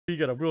You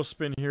got a wheel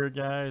spin here,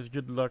 guys.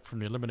 Good luck from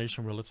the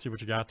elimination wheel. Let's see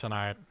what you got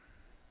tonight.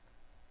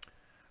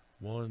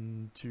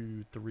 1,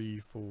 2, 3,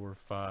 4,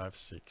 5,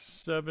 6,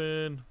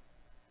 7.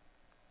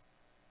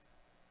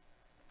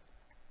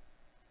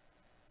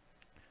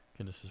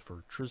 And this is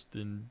for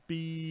Tristan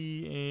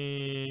B.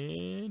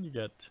 And you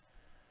got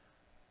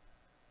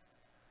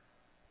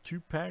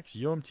 2 packs.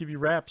 YoMTV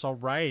wraps. All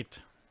right.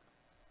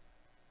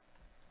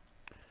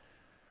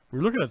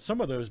 We're looking at some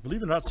of those.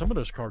 Believe it or not, some of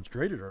those cards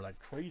graded are like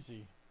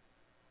crazy.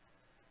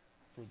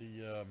 For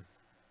the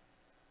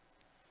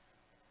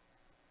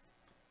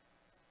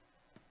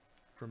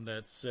from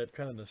that set,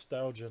 kind of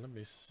nostalgia. Let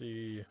me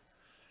see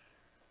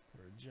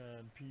where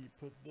John P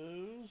put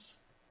those.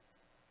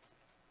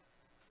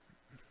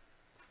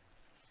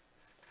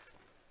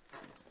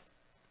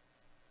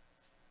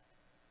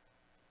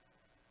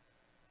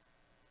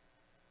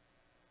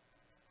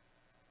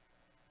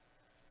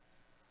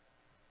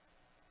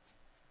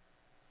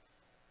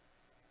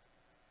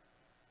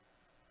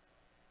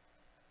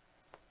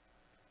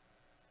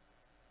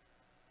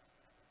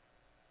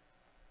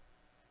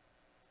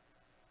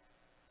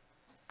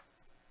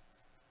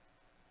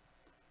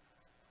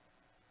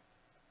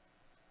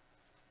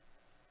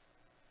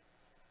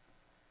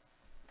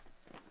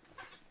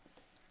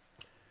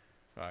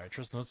 All right,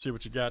 Tristan, let's see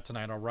what you got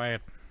tonight. All right.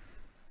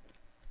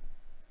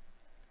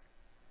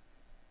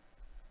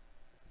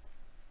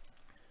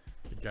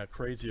 It got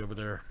crazy over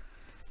there.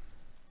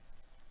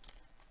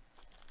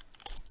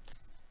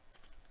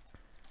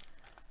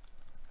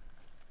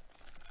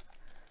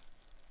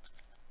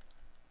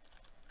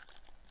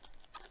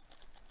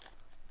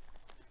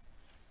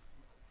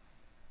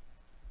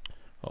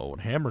 Oh,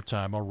 and hammer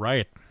time. All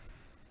right.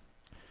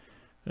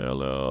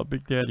 Hello,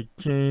 Big Daddy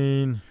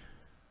Kane.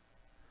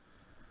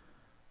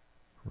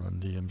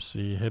 Run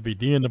DMC. Heavy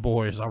D and the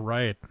boys. All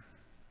right.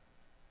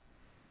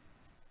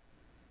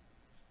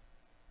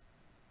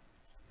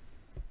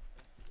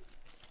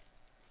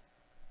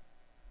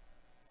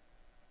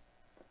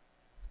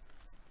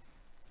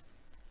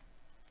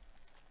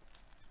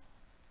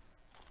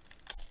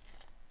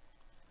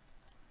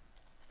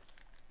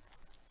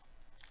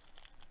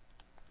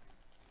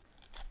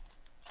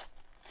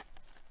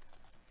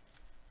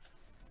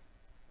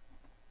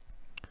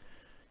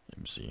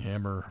 MC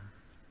Hammer.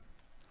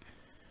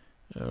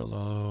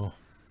 Hello.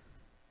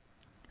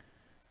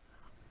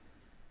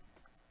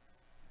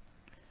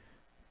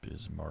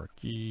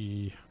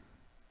 Bismarcky.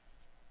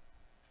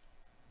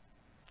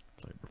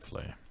 Flavor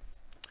Flay.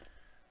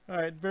 All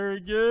right, very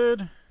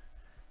good.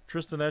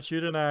 Tristan, that's you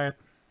tonight.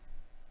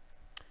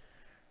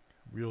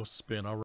 Wheel spin. All right.